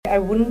I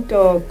wouldn't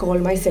call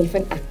myself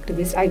an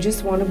activist. I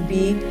just want to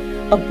be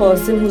a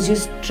person who's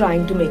just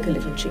trying to make a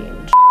little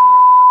change.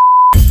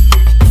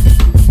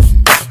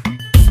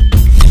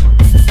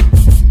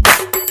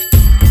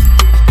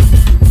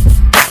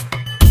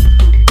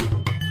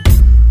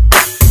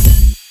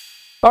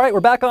 All right,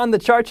 we're back on the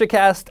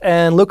Charcha-Cast,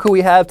 and look who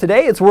we have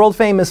today. It's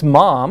world-famous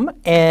mom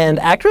and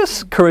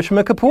actress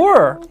Karisma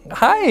Kapoor.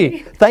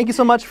 Hi. Thank you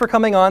so much for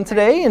coming on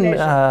today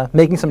and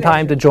making some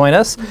time to join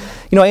us.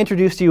 You know, I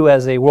introduced you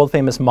as a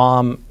world-famous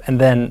mom and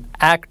then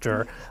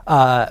actor,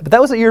 but that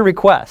was at your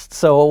request.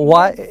 So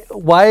why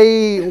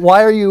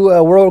are you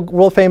a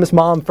world-famous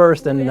mom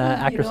first and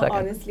actor second?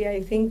 Honestly,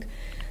 I think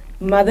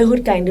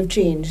motherhood kind of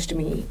changed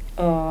me,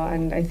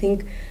 and I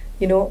think,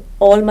 you know,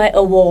 all my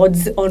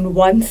awards on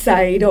one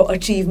side or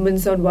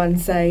achievements on one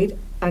side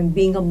and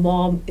being a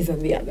mom is on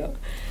the other.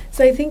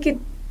 So I think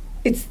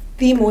it's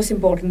the most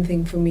important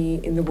thing for me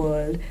in the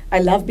world. I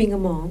love being a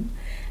mom,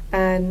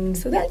 and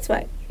so that's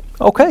why.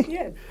 Okay,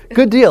 Yes.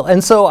 Good deal.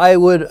 And so I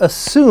would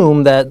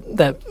assume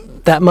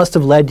that must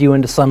have led you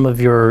into some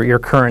of your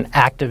current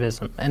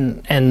activism.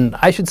 And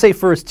I should say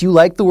first, do you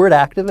like the word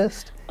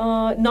activist?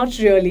 Not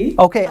really.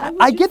 Okay,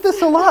 I get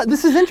this a lot.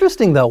 This is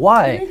interesting though.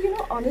 Why? You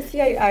know,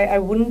 honestly, I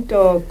wouldn't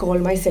call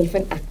myself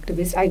an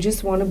activist. I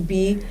just want to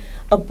be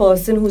a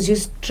person who's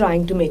just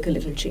trying to make a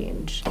little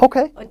change.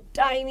 Okay. A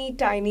tiny,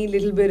 tiny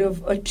little bit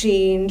of a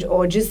change,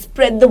 or just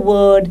spread the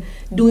word,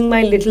 doing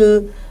my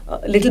little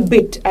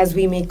bit, as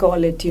we may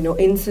call it, you know,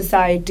 in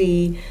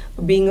society,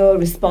 being a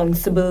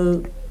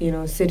responsible, you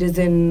know,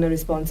 citizen, a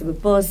responsible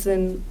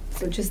person.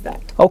 So just that.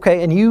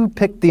 Okay, and you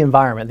picked the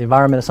environment. The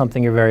environment is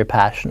something you're very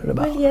passionate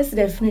about. Well, yes,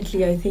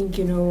 definitely. I think,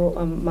 you know,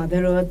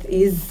 Mother Earth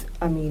is,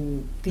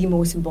 the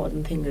most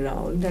important thing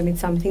around. And it's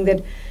something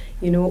that,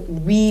 you know,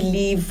 we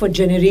leave for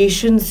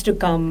generations to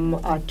come,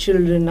 our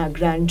children, our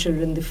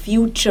grandchildren, the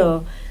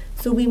future.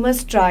 So we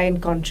must try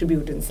and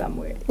contribute in some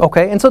way.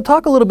 Okay, and so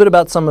talk a little bit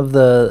about some of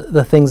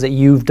the things that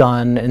you've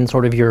done in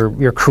sort of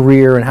your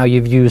career and how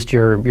you've used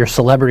your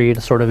celebrity to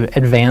sort of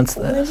advance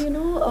this. Well, you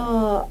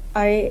know,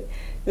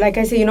 like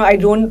I say, you know,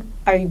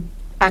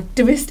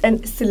 activist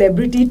and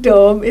celebrity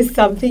term is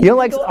something. You don't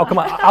like? Oh, come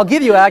on! I'll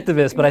give you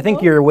activist, but I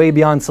think you're way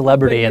beyond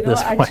celebrity at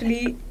this point.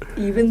 Actually,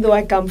 even though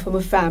I come from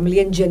a family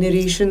and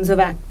generations of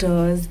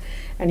actors,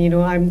 and you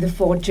know, I'm the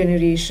fourth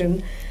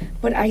generation,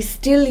 but I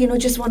still, you know,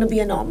 just want to be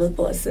a normal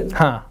person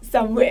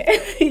somewhere.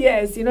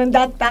 Yes, you know, and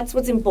that's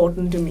what's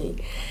important to me.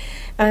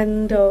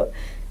 And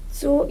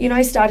so, you know,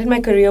 I started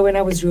my career when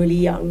I was really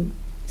young.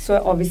 So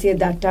obviously at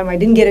that time I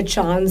didn't get a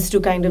chance to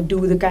kind of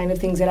do the kind of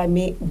things that I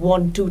may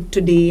want to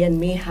today, and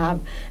may have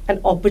an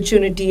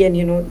opportunity and,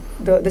 you know,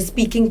 the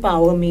speaking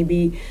power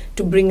maybe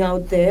to bring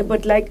out there.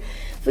 But like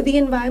for the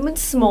environment,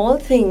 small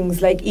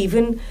things like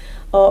even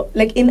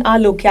like in our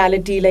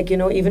locality, like, you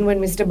know, even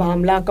when Mr.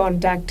 Bhamla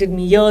contacted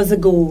me years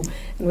ago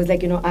and was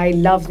like, you know, I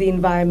love the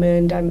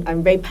environment,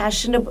 I'm very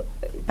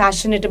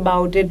passionate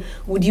about it.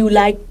 Would you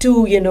like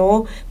to, you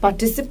know,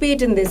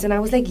 participate in this? And I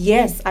was like,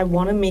 yes, I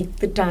want to make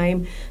the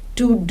time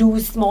to do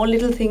small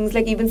little things,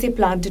 like even say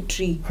plant a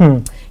tree.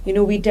 You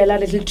know, we tell our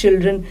little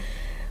children,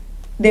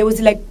 there was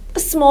like a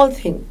small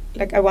thing.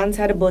 Like I once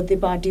had a birthday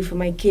party for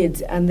my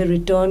kids, and the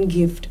return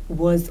gift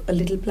was a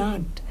little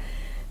plant.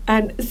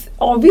 And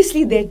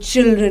obviously they're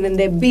children and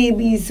they're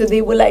babies, so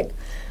they were like,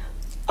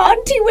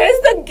 Auntie,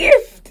 where's the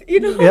gift? You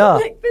know,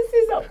 like this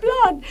is a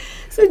plant.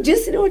 So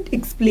just, you know,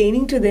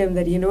 explaining to them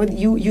that, you know,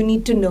 you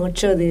need to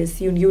nurture this,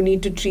 you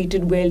need to treat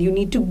it well, you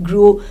need to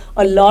grow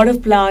a lot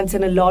of plants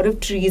and a lot of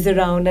trees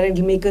around, and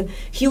it'll make a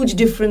huge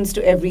difference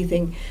to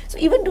everything. So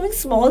even doing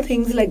small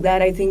things like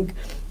that, I think,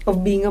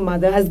 of being a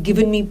mother has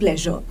given me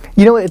pleasure.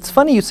 You know, it's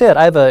funny you say it.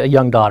 I have a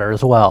young daughter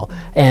as well,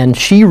 and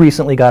she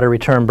recently got a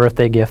return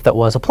birthday gift that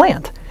was a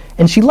plant.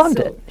 And she loved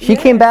it. She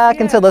came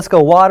back and said, let's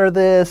go water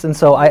this. And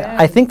so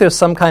I think there's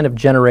some kind of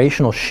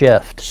generational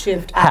shift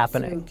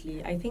happening.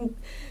 Absolutely. I think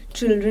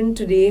children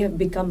today have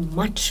become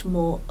much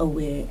more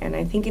aware. And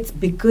I think it's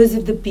because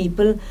of the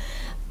people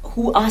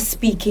who are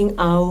speaking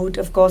out.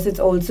 Of course, it's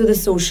also the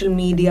social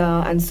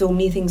media and so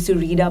many things to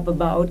read up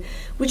about,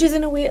 which is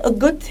in a way a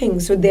good thing.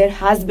 So there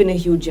has been a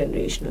huge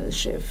generational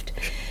shift.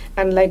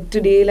 And like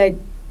today, like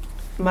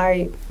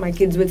my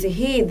kids will say,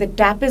 hey, the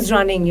tap is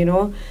running, you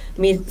know,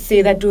 may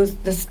say that to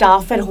the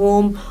staff at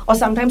home, or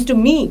sometimes to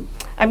me.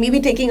 I may be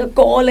taking a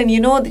call and,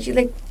 you know, she's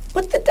like,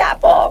 put the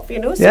tap off, you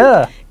know.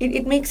 So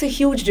it makes a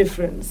huge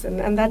difference,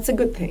 and that's a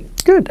good thing.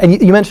 Good.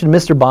 And you mentioned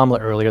Mr. Bhamla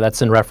earlier.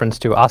 That's in reference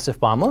to Asif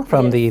Bhamla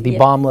from the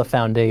Bhamla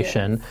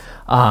Foundation,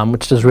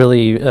 which does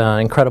really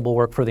incredible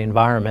work for the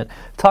environment.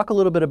 Talk a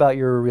little bit about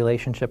your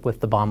relationship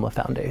with the Bhamla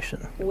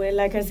Foundation. Well,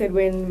 like I said,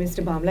 when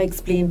Mr. Bhamla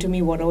explained to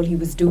me what all he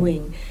was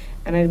doing,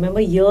 and I remember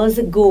years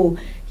ago,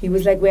 he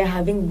was like, we're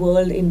having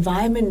World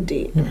Environment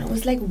Day. And I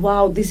was like,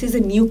 wow, this is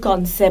a new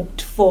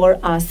concept for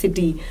our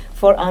city,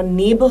 for our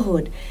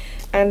neighborhood.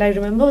 And I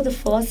remember the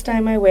first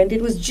time I went,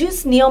 it was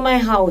just near my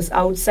house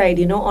outside,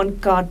 you know, on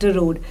Carter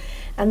Road.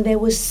 And there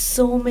were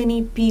so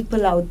many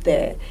people out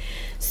there.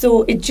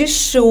 So it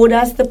just showed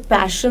us the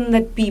passion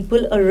that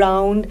people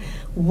around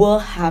were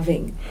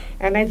having.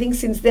 And I think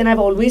since then I've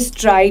always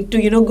tried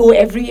to, go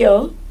every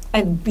year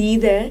and be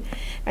there.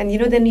 And,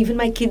 then even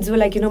my kids were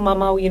like,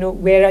 Mama,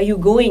 where are you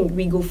going?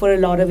 We go for a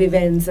lot of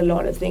events, a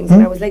lot of things.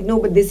 And I was like, no,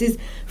 but this is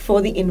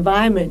for the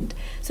environment.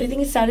 So I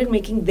think it started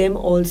making them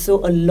also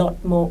a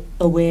lot more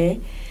aware.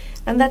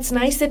 And that's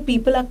nice that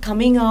people are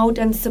coming out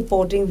and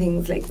supporting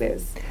things like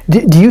this.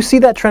 Do you see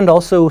that trend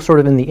also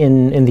sort of in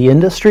the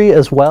industry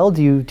as well?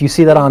 Do you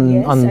see that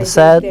on the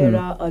set? Yes, I think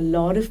there are a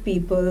lot of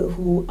people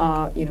who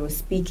are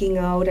speaking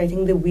out. I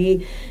think the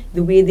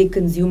way they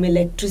consume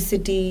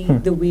electricity,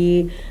 the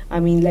way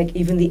like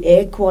even the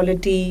air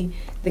quality,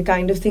 the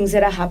kind of things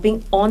that are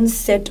happening on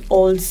set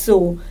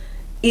also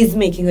is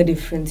making a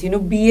difference.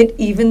 Be it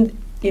even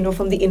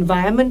from the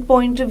environment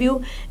point of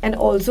view, and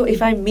also,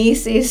 if I may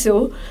say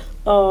so,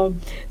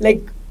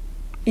 like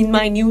in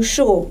my new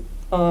show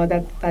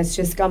that's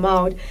just come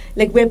out,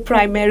 like we're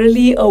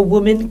primarily a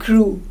woman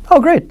crew.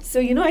 Oh, great. So,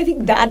 I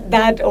think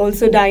that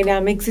also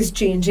dynamics is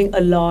changing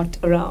a lot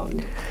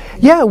around.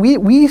 Yeah,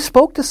 we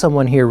spoke to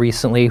someone here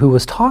recently who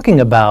was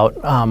talking about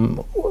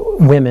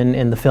women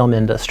in the film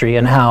industry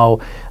and how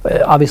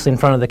obviously in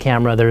front of the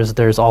camera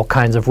there's all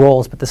kinds of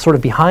roles, but the sort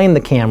of behind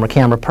the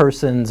camera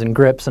persons and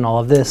grips and all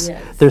of this,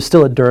 there's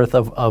still a dearth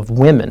of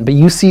women. But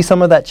you see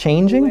some of that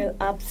changing? Well,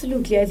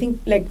 absolutely. I think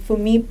like for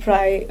me,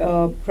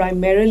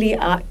 primarily,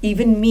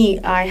 even me,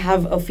 I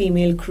have a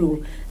female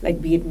crew,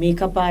 like be it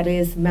makeup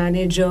artist,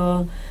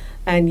 manager,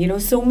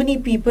 and so many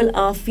people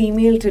are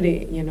female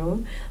today,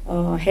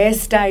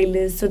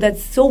 hairstylists. So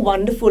that's so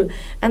wonderful,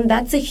 and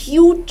that's a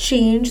huge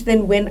change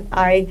than when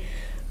I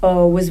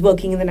was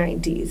working in the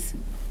 90s.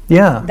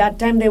 Yeah. That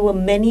time there were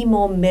many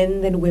more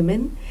men than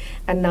women,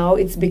 and now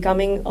it's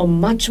becoming a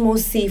much more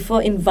safer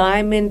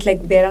environment.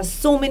 Like there are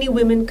so many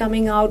women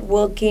coming out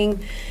working,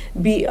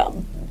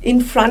 in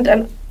front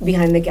and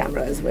behind the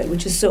camera as well,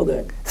 which is so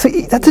good. So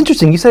that's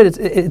interesting. You said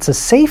it's a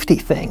safety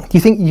thing. Do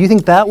you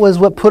think that was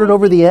what put it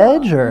over the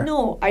edge, or?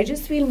 No, I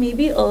just feel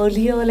maybe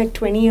earlier, like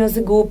 20 years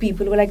ago,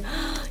 people were like,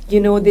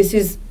 this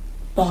is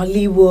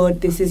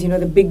Bollywood, this is,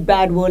 the big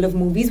bad world of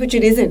movies, which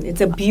it isn't.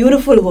 It's a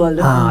beautiful world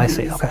of movies. I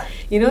see,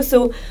 okay.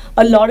 So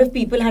a lot of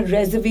people had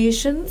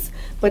reservations,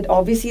 but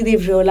obviously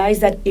they've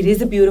realized that it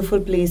is a beautiful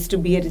place to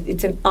be.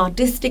 It's an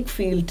artistic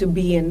field to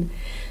be in.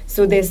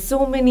 So there's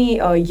so many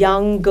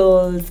young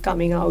girls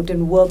coming out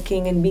and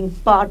working and being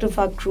part of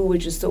our crew,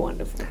 which is so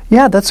wonderful.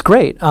 Yeah, that's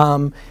great.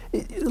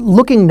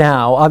 Looking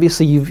now,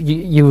 obviously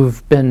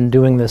you've been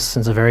doing this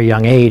since a very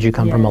young age. You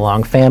come from a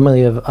long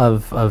family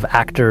of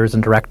actors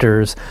and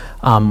directors.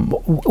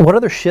 What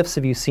other shifts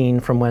have you seen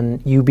from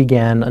when you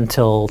began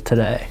until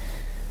today?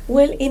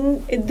 Well,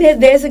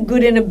 there's a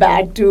good and a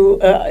bad to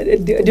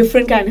a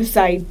different kind of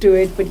side to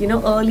it. But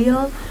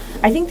earlier,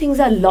 I think things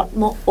are a lot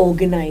more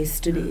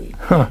organized today.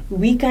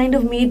 We kind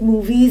of made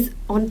movies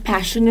on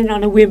passion and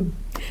on a whim.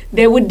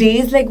 There were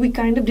days like we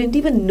kind of didn't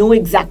even know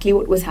exactly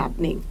what was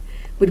happening,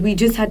 but we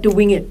just had to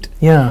wing it.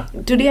 Yeah.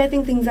 Today I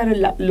think things are a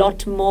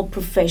lot more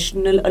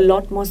professional, a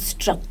lot more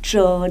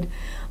structured,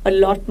 a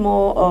lot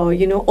more,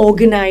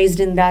 organized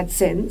in that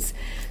sense.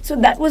 So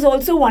that was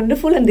also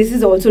wonderful, and this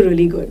is also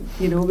really good,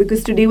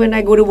 because today when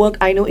I go to work,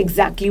 I know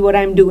exactly what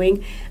I'm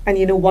doing and,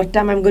 what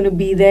time I'm going to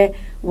be there,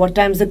 what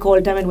time's the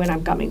call time, and when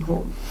I'm coming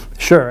home.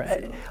 Sure.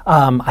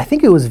 I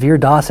think it was Veer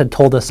Das had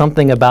told us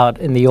something about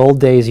in the old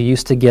days you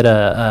used to get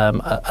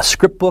a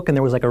script book and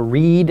there was like a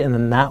read, and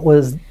then that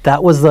was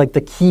like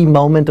the key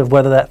moment of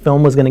whether that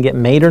film was going to get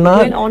made or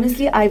not. And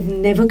honestly, I've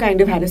never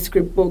kind of had a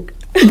script book.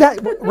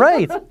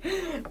 Right.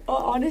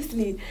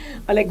 Honestly,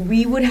 like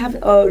we would have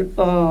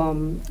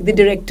the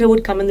director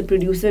would come and the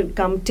producer would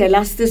come tell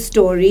us the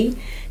story.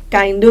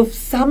 Kind of,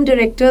 some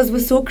directors were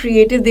so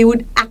creative they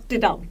would act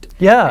it out.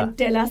 Yeah. And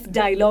tell us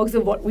dialogues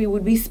of what we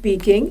would be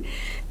speaking,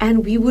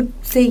 and we would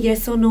say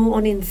yes or no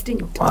on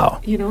instinct.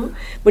 Wow.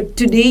 But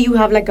today you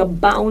have like a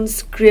bound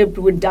script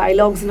with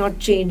dialogues not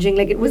changing.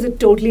 Like it was a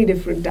totally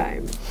different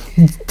time.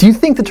 Do you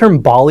think the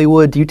term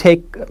Bollywood, do you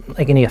take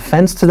like any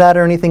offense to that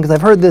or anything? Because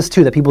I've heard this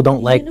too, that people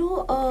don't like.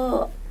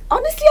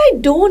 Honestly, I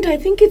don't. I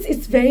think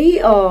it's very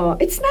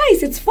it's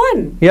nice. It's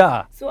fun.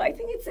 Yeah. So I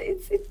think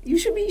it's you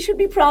should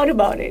be proud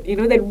about it.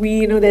 That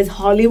we there's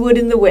Hollywood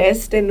in the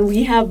West and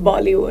we have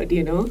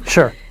Bollywood.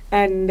 Sure.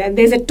 And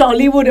there's a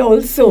Tollywood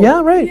also. Yeah,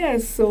 right.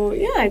 Yes, so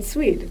yeah, it's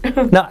sweet.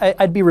 Now,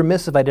 I'd be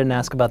remiss if I didn't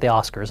ask about the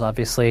Oscars,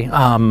 obviously.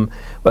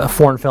 A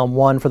foreign film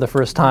won for the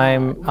first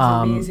time. It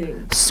was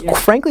amazing.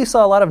 Frankly,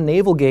 saw a lot of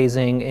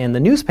navel-gazing in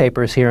the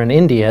newspapers here in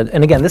India.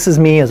 And again, this is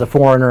me as a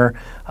foreigner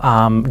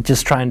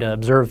just trying to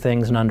observe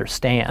things and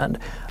understand.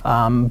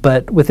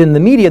 But within the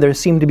media, there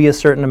seemed to be a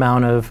certain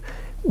amount of,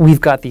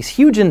 we've got these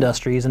huge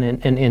industries in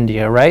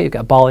India, right? You've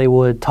got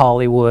Bollywood,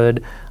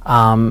 Tollywood,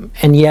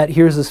 and yet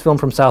here's this film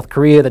from South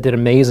Korea that did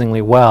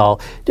amazingly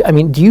well. I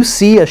mean, do you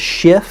see a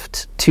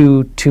shift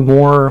to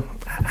more,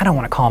 I don't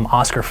want to call them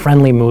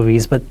Oscar-friendly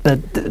movies, but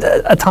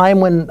a time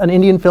when an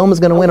Indian film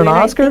is going to win an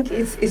Oscar? I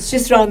think it's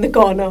just around the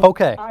corner.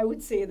 Okay. I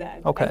would say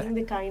that. Okay.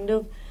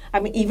 I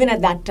think even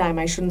at that time,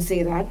 I shouldn't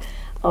say that.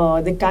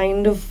 the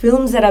kind of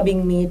films that are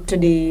being made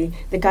today,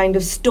 the kind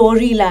of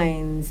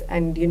storylines,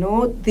 and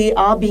they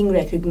are being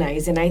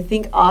recognized, and I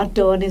think our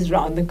turn is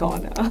round the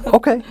corner.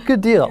 Okay,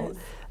 good deal. Yes.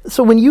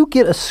 So when you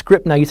get a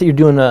script now, you said you're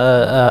doing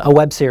a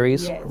web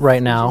series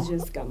right now,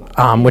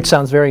 which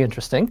sounds very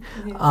interesting.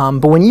 Yeah.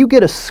 But when you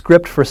get a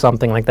script for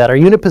something like that, are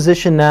you in a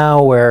position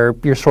now where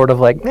you're sort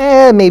of like,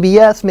 maybe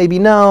yes, maybe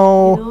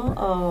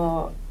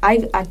no?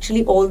 I've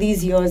actually, all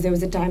these years, there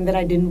was a time that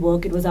I didn't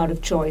work. It was out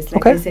of choice.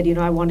 Like I said,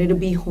 I wanted to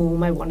be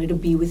home. I wanted to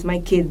be with my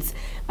kids.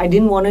 I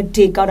didn't want to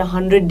take out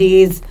 100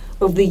 days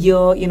of the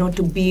year,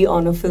 to be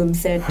on a film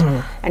set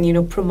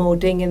and,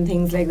 promoting and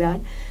things like that.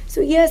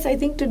 So yes, I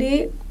think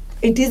today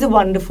it is a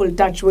wonderful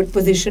touchwood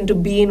position to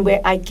be in,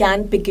 where I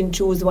can pick and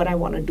choose what I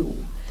want to do.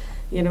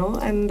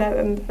 And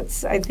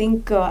that's, I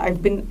think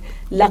I've been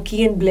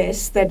lucky and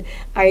blessed that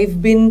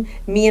I've been,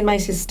 me and my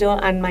sister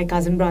and my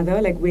cousin brother,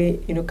 like we're,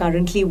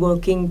 currently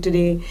working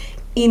today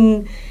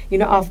in,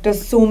 after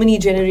so many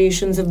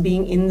generations of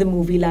being in the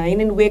movie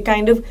line, and we're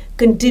kind of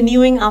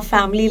continuing our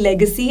family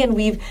legacy, and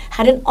we've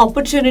had an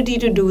opportunity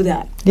to do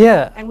that.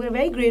 Yeah. And we're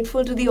very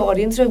grateful to the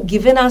audience who have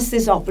given us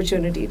this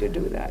opportunity to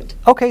do that.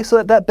 Okay,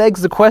 so that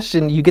begs the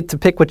question, you get to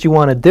pick what you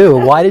want to do.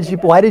 Why did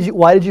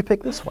you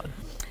pick this one?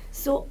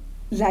 So,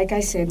 like I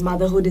said,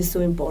 motherhood is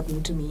so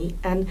important to me.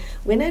 And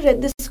when I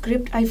read the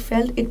script, I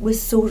felt it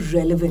was so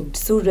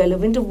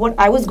relevant of what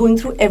I was going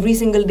through every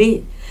single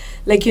day.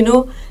 Like,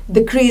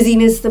 the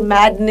craziness, the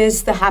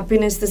madness, the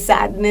happiness, the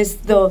sadness,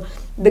 the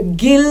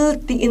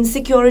guilt, the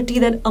insecurity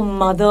that a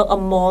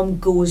mom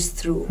goes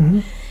through. Mm-hmm.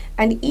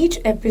 And each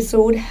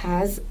episode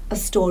has a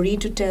story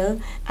to tell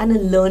and a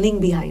learning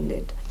behind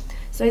it.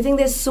 So I think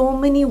there's so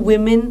many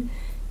women,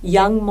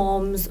 young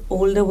moms,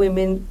 older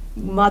women,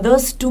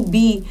 mothers to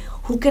be,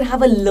 who can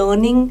have a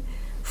learning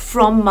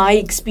from my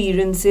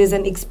experiences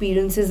and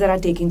experiences that are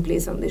taking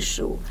place on this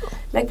show.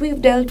 Like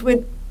we've dealt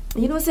with,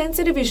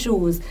 sensitive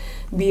issues,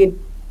 be it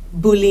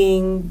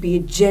bullying, be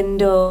it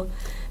gender,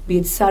 be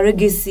it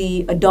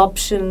surrogacy,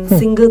 adoption,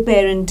 single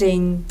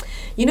parenting,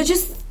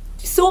 just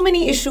so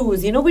many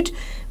issues, which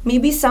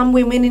maybe some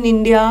women in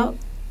India,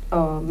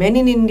 men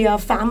in India,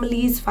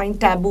 families find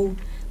taboo.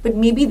 But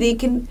maybe they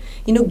can,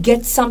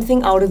 get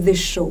something out of this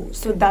show.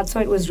 So that's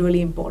why it was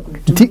really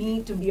important to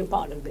me to be a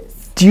part of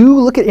this. Do you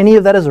look at any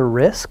of that as a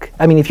risk?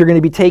 I mean, if you're going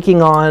to be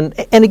taking on,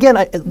 and again,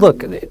 I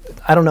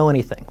don't know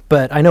anything,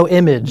 but I know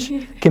image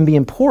can be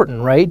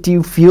important, right? Do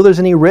you feel there's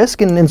any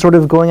risk in sort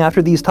of going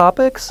after these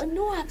topics?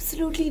 No,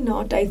 absolutely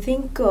not. I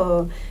think,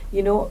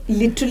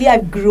 literally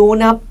I've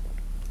grown up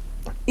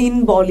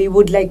in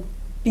Bollywood, like,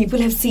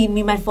 people have seen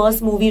me, my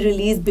first movie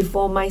released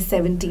before my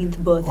 17th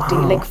birthday,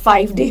 like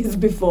 5 days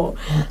before.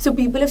 So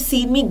people have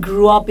seen me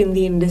grow up in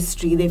the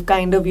industry. They've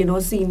kind of,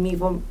 seen me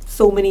for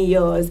so many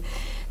years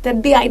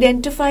that they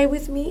identify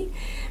with me.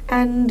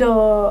 And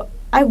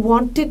I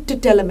wanted to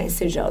tell a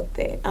message out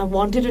there. I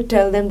wanted to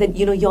tell them that,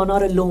 you're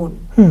not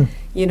alone.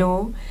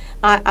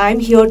 I'm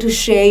here to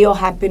share your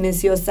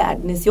happiness, your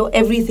sadness, your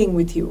everything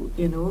with you,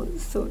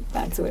 So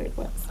that's what it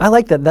was. I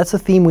like that. That's a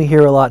theme we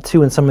hear a lot,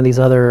 too, in some of these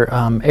other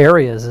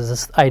areas, is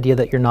this idea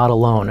that you're not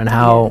alone and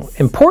how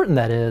important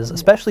that is,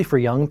 especially for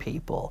young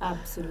people.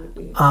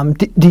 Absolutely.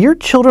 Do your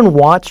children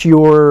watch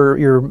your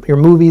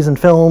movies and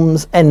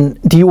films, and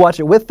do you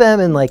watch it with them,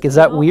 and, is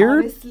that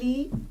weird?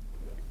 Honestly,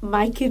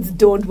 my kids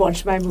don't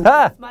watch my movies.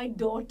 My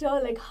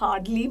daughter,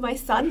 hardly. My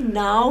son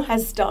now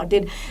has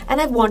started, and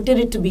I've wanted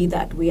it to be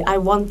that way. I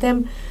want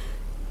them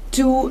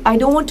to, I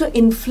don't want to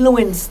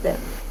influence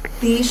them.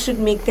 They should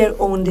make their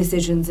own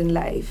decisions in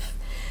life.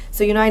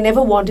 So, I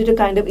never wanted to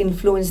kind of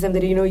influence them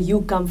that,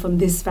 you come from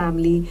this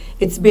family.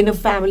 It's been a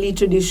family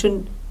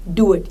tradition.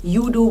 Do it.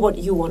 You do what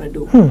you want to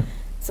do.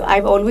 So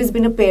I've always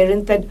been a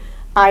parent that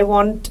I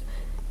want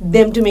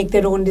them to make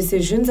their own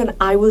decisions, and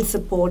I will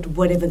support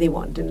whatever they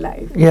want in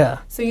life. Yeah.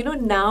 So,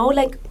 now,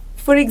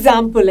 for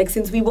example,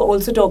 since we were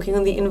also talking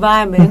on the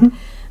environment,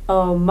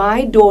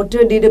 my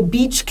daughter did a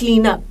beach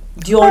cleanup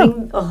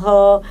during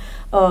her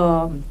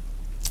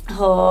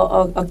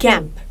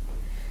camp.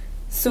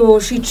 So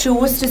she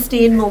chose to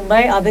stay in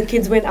Mumbai. Other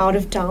kids went out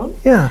of town.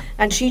 Yeah.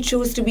 And she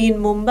chose to be in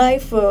Mumbai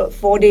for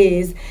 4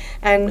 days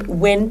and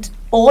went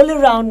all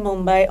around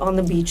Mumbai on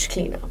the beach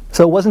cleanup.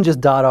 So it wasn't just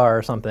Dadar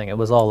or something, it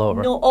was all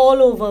over? No,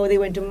 all over. They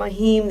went to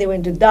Mahim, they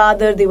went to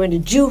Dadar, they went to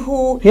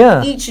Juhu.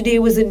 Yeah. Each day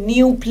was a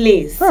new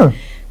place. Huh.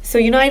 So,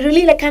 I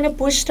really kind of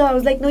pushed her. I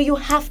was like, no, you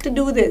have to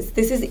do this.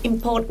 This is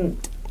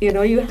important.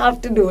 You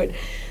have to do it.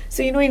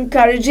 So,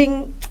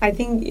 encouraging, I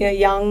think,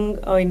 young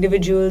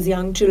individuals,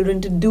 young children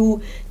to do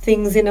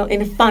things in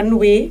a fun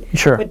way.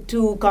 Sure. But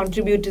to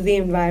contribute to the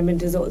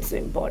environment is also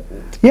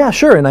important. Yeah,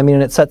 sure. And I mean,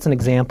 it sets an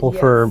example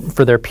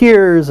for their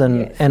peers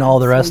and all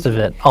the rest of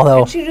it.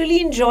 Although, and she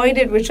really enjoyed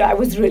it, which I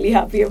was really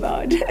happy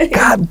about.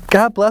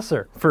 God bless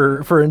her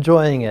for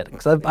enjoying it.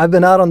 Because I've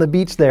been out on the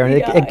beach there, and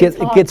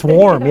it gets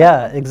warm.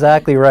 Yeah,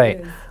 exactly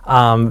right.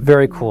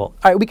 Very cool.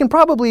 All right, we can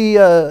probably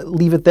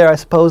leave it there, I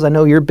suppose. I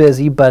know you're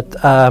busy, but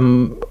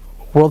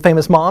World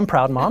famous mom,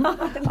 proud mom.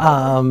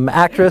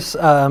 Actress,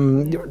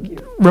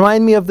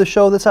 remind me of the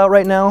show that's out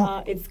right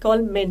now. It's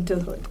called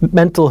Mentalhood.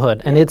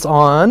 Mentalhood, and it's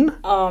on?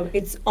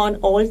 It's on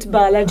Alt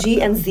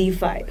Balaji and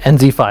Z5. And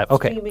Z5,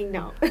 okay. Streaming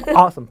now.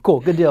 Awesome,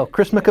 cool, good deal.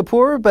 Karisma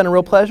Kapoor, been a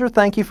real pleasure.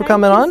 Thank you for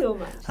coming on. Thank you so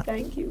much.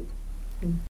 Thank you.